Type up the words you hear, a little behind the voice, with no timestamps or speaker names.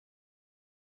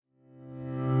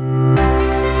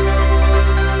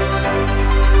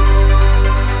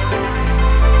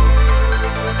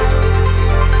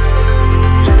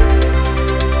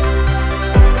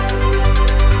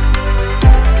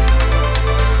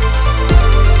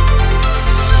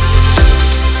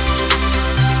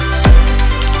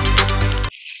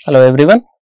Hello everyone,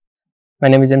 my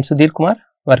name is Sudheer Kumar,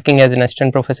 working as an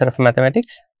assistant professor of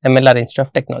mathematics, MLR Institute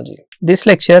of Technology. This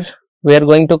lecture we are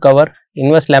going to cover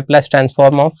inverse Laplace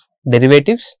transform of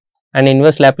derivatives and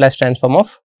inverse Laplace transform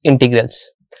of integrals.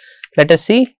 Let us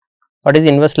see what is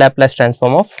inverse Laplace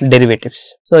transform of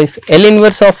derivatives. So, if L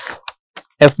inverse of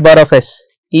f bar of s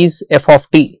is f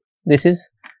of t, this is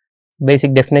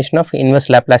basic definition of inverse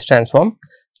Laplace transform,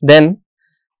 then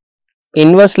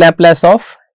inverse Laplace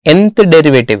of nth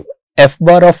derivative f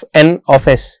bar of n of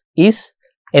s is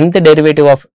nth derivative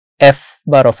of f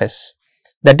bar of s,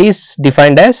 that is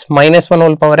defined as minus 1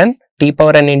 whole power n t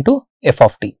power n into f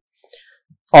of t,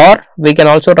 or we can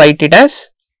also write it as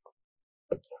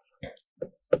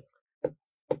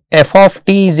f of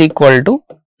t is equal to,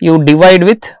 you divide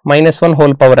with minus 1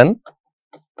 whole power n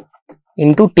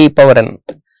into t power n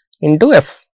into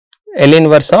f, L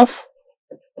inverse of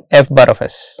f bar of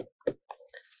s,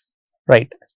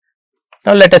 right.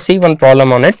 Now, let us see one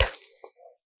problem on it.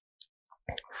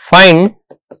 Find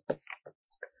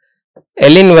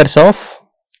L inverse of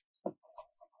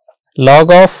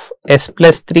log of s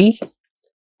plus 3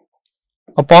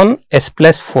 upon s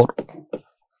plus 4.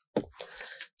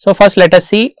 So, first let us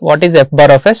see what is f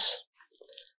bar of s.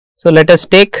 So, let us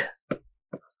take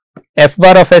f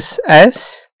bar of s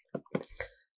as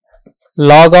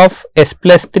log of s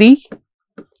plus 3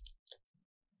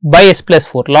 by s plus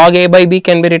 4. Log a by b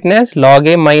can be written as log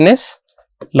a minus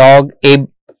log a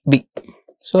b.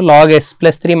 So, log s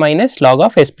plus 3 minus log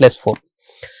of s plus 4.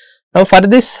 Now, for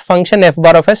this function f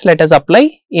bar of s, let us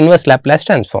apply inverse Laplace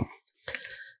transform.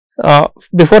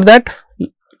 Before that,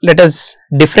 let us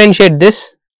differentiate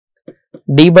this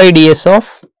d by ds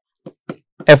of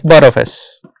f bar of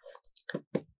s.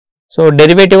 So,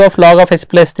 derivative of log of s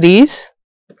plus 3 is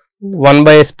 1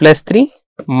 by s plus 3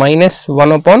 minus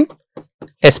 1 upon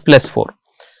s plus 4.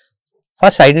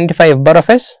 First identify f bar of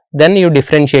s, then you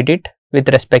differentiate it with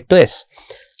respect to s.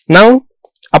 Now,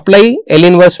 apply L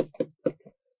inverse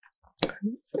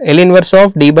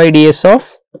of d by ds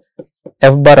of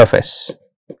f bar of s.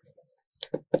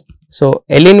 So,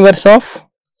 L inverse of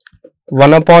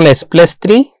 1 upon s plus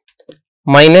 3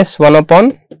 minus 1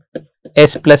 upon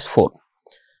s plus 4.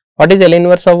 What is L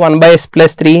inverse of 1 by s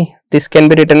plus 3? This can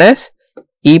be written as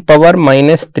e power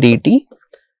minus 3t,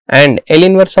 and L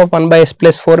inverse of 1 by s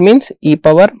plus 4 means e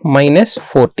power minus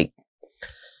 4t.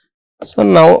 So,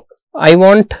 now I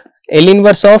want L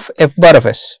inverse of f bar of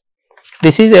s.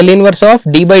 This is L inverse of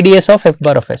d by ds of f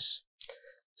bar of s.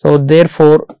 So,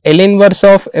 therefore, L inverse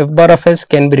of f bar of s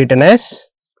can be written as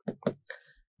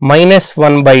minus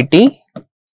 1 by t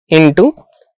into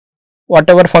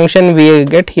whatever function we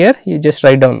get here, you just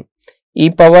write down e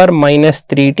power minus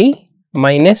 3t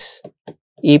minus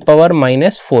e power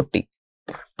minus 4t.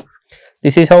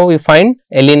 This is how we find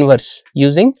L inverse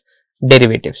using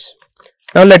derivatives.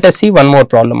 Now, let us see one more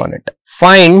problem on it.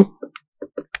 Find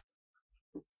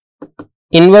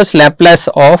inverse Laplace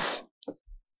of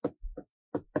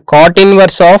cot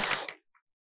inverse of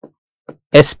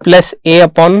s plus a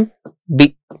upon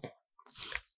b.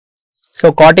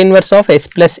 So, cot inverse of s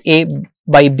plus a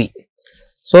by b.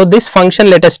 So, this function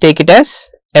let us take it as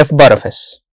f bar of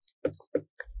s.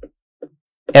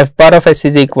 F bar of s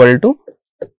is equal to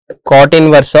cot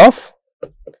inverse of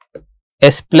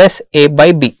s plus a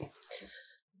by b.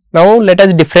 Now, let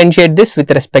us differentiate this with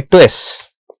respect to s.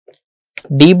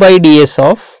 D by ds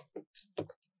of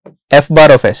f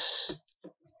bar of s,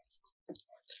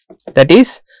 that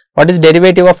is, what is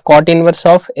derivative of cot inverse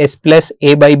of s plus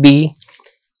a by b?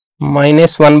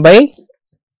 Minus 1 by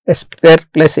s square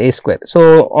plus a square.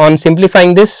 So, on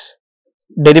simplifying this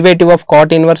derivative of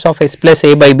cot inverse of s plus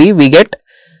a by b, we get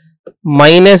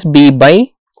minus b by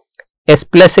s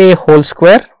plus a whole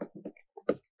square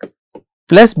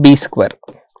plus b square.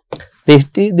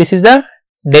 This is the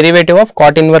derivative of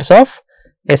cot inverse of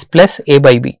s plus a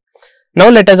by b. Now,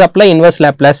 let us apply inverse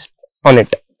Laplace on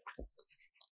it.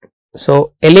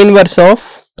 So, L inverse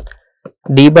of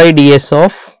d by ds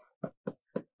of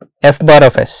f bar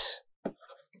of s.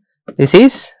 This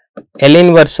is L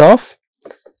inverse of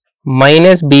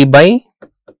minus b by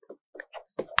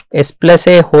s plus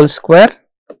a whole square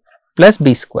plus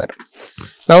b square.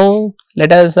 Now,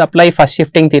 let us apply first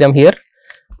shifting theorem here.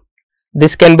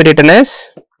 This can be written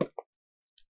as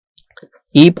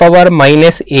e power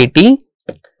minus at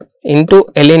into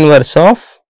L inverse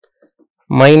of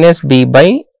minus b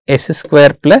by s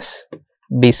square plus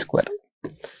b square.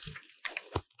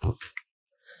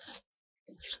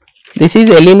 This is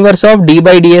L inverse of d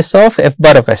by ds of f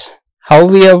bar of s. How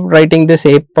we are writing this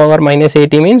a power minus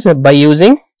at means by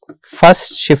using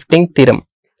first shifting theorem.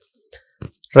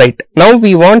 Right. Now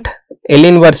we want L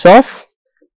inverse of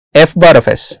f bar of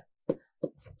s.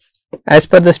 as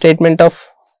per the statement of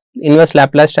inverse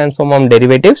Laplace transform on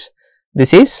derivatives,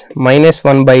 this is minus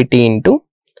 1 by t into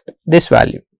this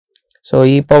value. So,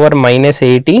 e power minus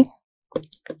at.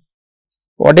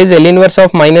 What is L inverse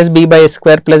of minus b by s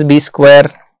square plus b square?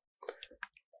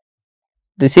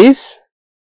 This is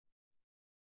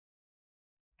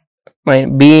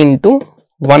b into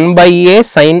 1 by a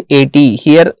sin at.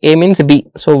 Here a means b.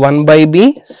 So, 1 by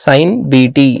b sin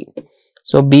bt.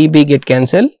 So, b get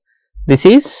cancelled. This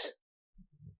is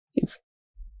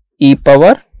e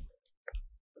power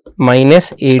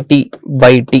minus at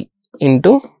by t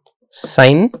into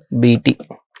sin bt.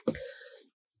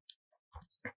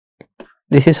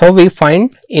 This is how we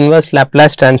find inverse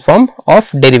Laplace transform of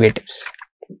derivatives.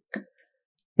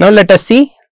 Now, let us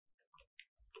see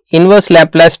inverse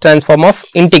Laplace transform of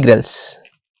integrals.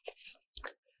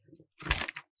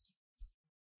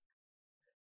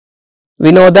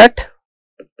 We know that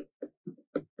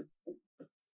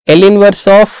L inverse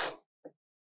of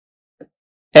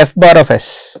f bar of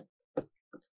s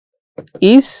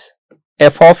is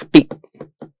f of t.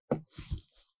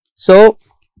 So,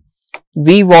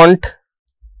 we want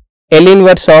L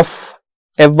inverse of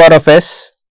f bar of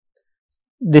s.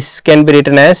 This can be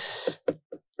written as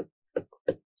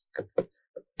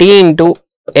t into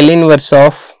L inverse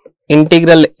of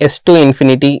integral s to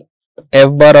infinity f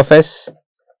bar of s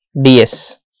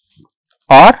ds,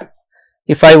 or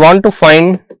if I want to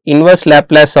find inverse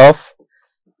Laplace of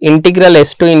integral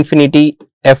s to infinity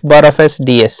f bar of s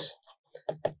ds.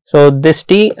 So, this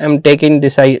t I am taking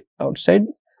this outside.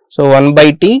 So, 1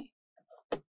 by t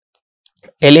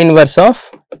L inverse of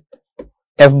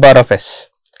f bar of s,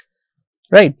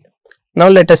 right. Now,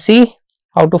 let us see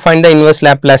how to find the inverse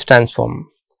Laplace transform.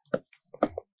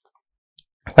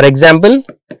 For example,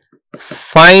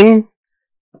 find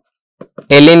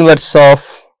L inverse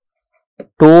of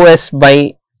 2s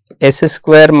by s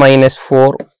square minus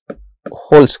 4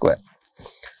 whole square.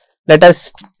 Let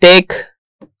us take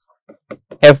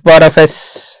f bar of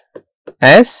s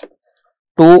as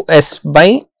 2s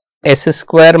by s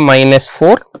square minus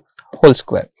 4 whole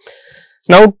square.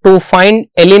 Now, to find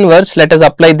L inverse, let us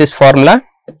apply this formula.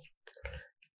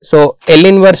 So, L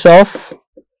inverse of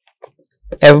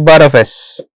f bar of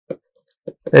s,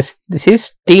 this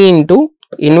is t into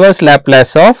inverse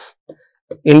Laplace of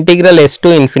integral s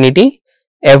to infinity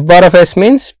f bar of s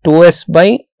means 2s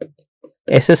by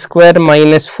s square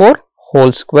minus 4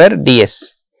 whole square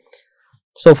ds.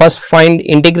 So, first find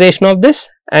integration of this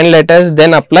and let us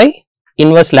then apply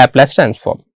inverse Laplace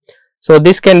transform. So,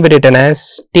 this can be written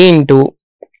as t into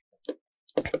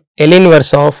L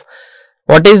inverse of,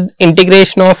 what is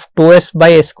integration of 2s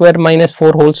by s square minus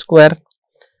 4 whole square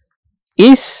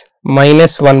is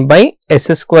minus 1 by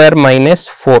s square minus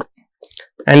 4,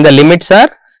 and the limits are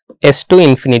s to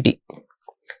infinity,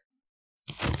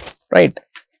 right.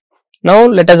 Now,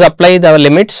 let us apply the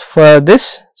limits for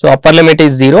this. So, upper limit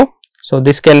is 0. So,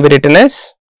 this can be written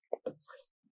as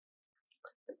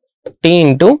t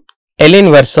into L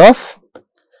inverse of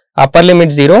upper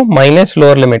limit 0 minus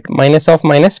lower limit, minus of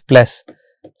minus plus.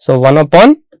 So, 1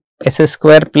 upon s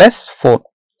square plus 4.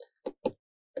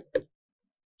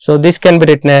 So, this can be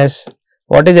written as,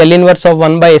 what is L inverse of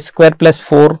 1 by s square plus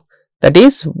 4, that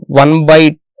is 1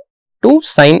 by 2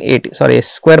 sin 8, sorry,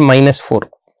 s square minus 4.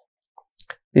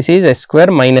 This is s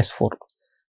square minus 4.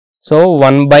 So,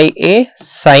 1 by a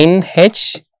sin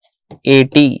h a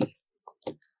t.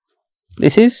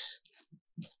 This is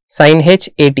sin h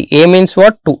a t. A means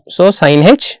what? 2. So, sin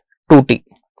h 2t.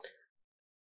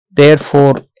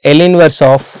 Therefore, L inverse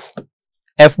of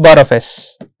f bar of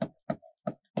s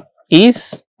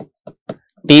is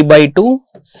t by 2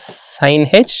 sin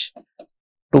h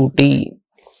 2t.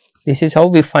 This is how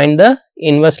we find the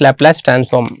inverse Laplace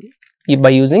transform by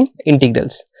using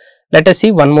integrals. Let us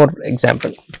see one more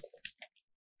example.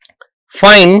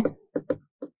 Find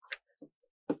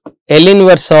L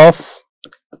inverse of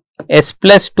s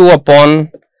plus 2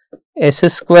 upon s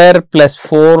square plus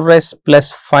 4s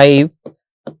plus 5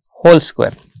 whole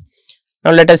square.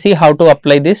 Now, let us see how to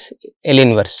apply this L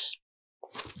inverse.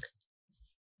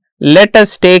 Let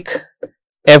us take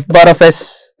f bar of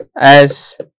s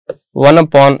as 1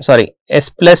 upon, s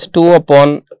plus 2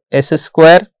 upon s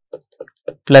square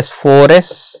plus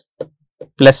 4s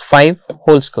plus 5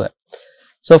 whole square.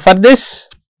 So, for this,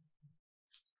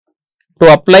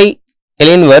 to apply L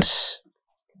inverse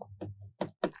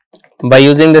by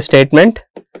using the statement,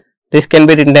 this can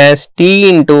be written as t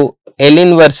into L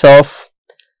inverse of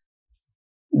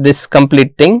this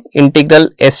complete thing, integral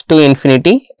s to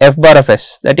infinity f bar of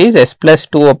s, that is s plus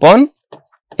 2 upon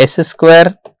s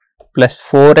square plus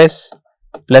 4s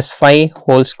plus 5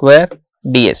 whole square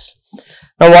ds.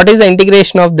 Now what is the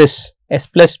integration of this? S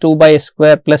plus 2 by s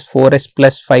square plus 4s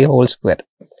plus 5 whole square.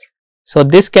 So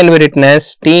this can be written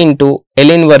as t into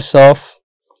L inverse of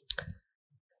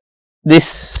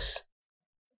this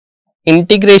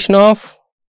integration of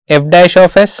f dash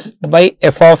of s by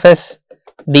f of s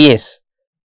ds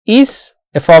is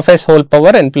f of s whole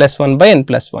power n plus 1 by n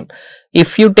plus 1.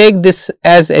 If you take this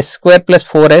as s square plus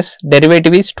 4s,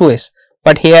 derivative is 2s,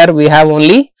 but here we have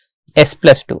only s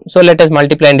plus 2. So let us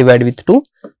multiply and divide with 2.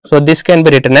 So this can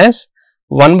be written as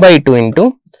 1 by 2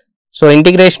 into, so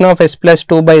integration of s plus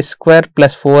 2 by s square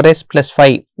plus 4s plus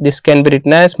 5, this can be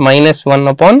written as minus 1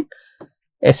 upon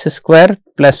s square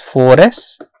plus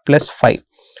 4s plus 5.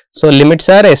 So limits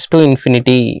are s to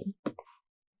infinity.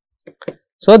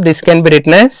 So this can be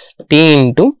written as t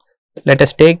into, let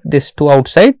us take this 2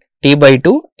 outside, t by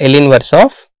 2 L inverse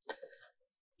of,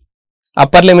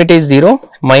 upper limit is 0,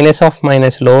 minus of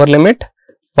minus lower limit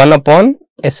 1 upon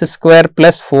s square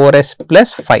plus 4s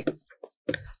plus 5.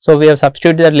 So we have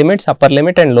substituted the limits, upper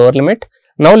limit and lower limit.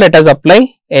 Now let us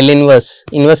apply L inverse,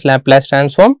 inverse Laplace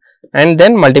transform, and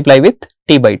then multiply with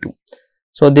t by 2.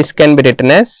 So this can be written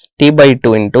as t by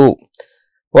 2 into,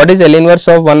 what is L inverse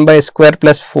of 1 by s square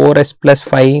plus 4s plus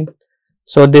 5?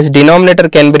 So this denominator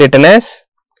can be written as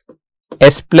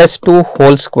s plus 2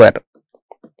 whole square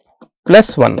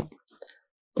plus 1.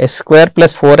 S square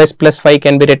plus 4s plus 5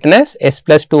 can be written as s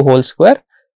plus 2 whole square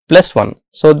plus 1.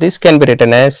 So this can be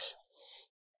written as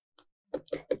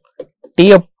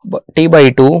t by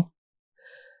 2,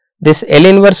 this L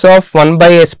inverse of 1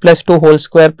 by s plus 2 whole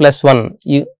square plus 1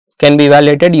 can be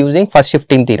evaluated using first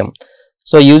shifting theorem.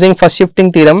 So using first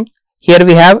shifting theorem, here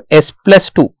we have s plus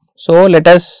 2. So let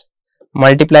us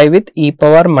multiply with e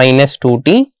power minus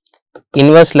 2t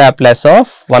inverse Laplace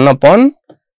of 1 upon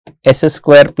s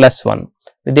square plus 1.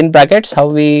 Within brackets, how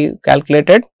we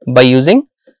calculated? By using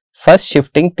first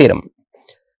shifting theorem.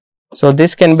 So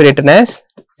this can be written as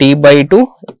t by 2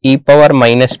 e power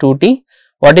minus 2t.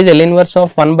 What is L inverse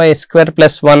of 1 by s square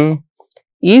plus 1?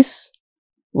 Is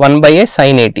 1 by a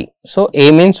sin a t. So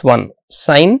a means 1,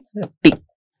 sin t.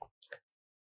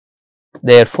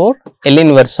 Therefore L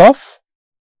inverse of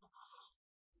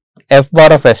f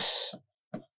bar of s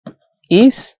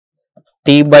is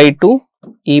t by 2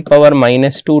 e power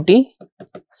minus 2t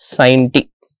sin t.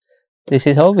 This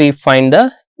is how we find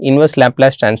the inverse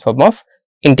Laplace transform of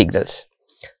integrals.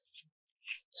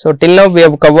 So till now we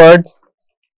have covered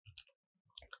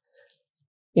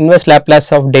inverse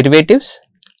Laplace of derivatives,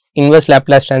 inverse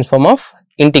Laplace transform of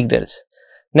integrals.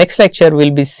 Next lecture we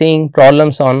will be seeing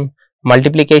problems on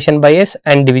multiplication by s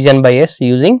and division by s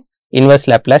using inverse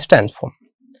Laplace transform.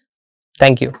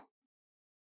 Thank you.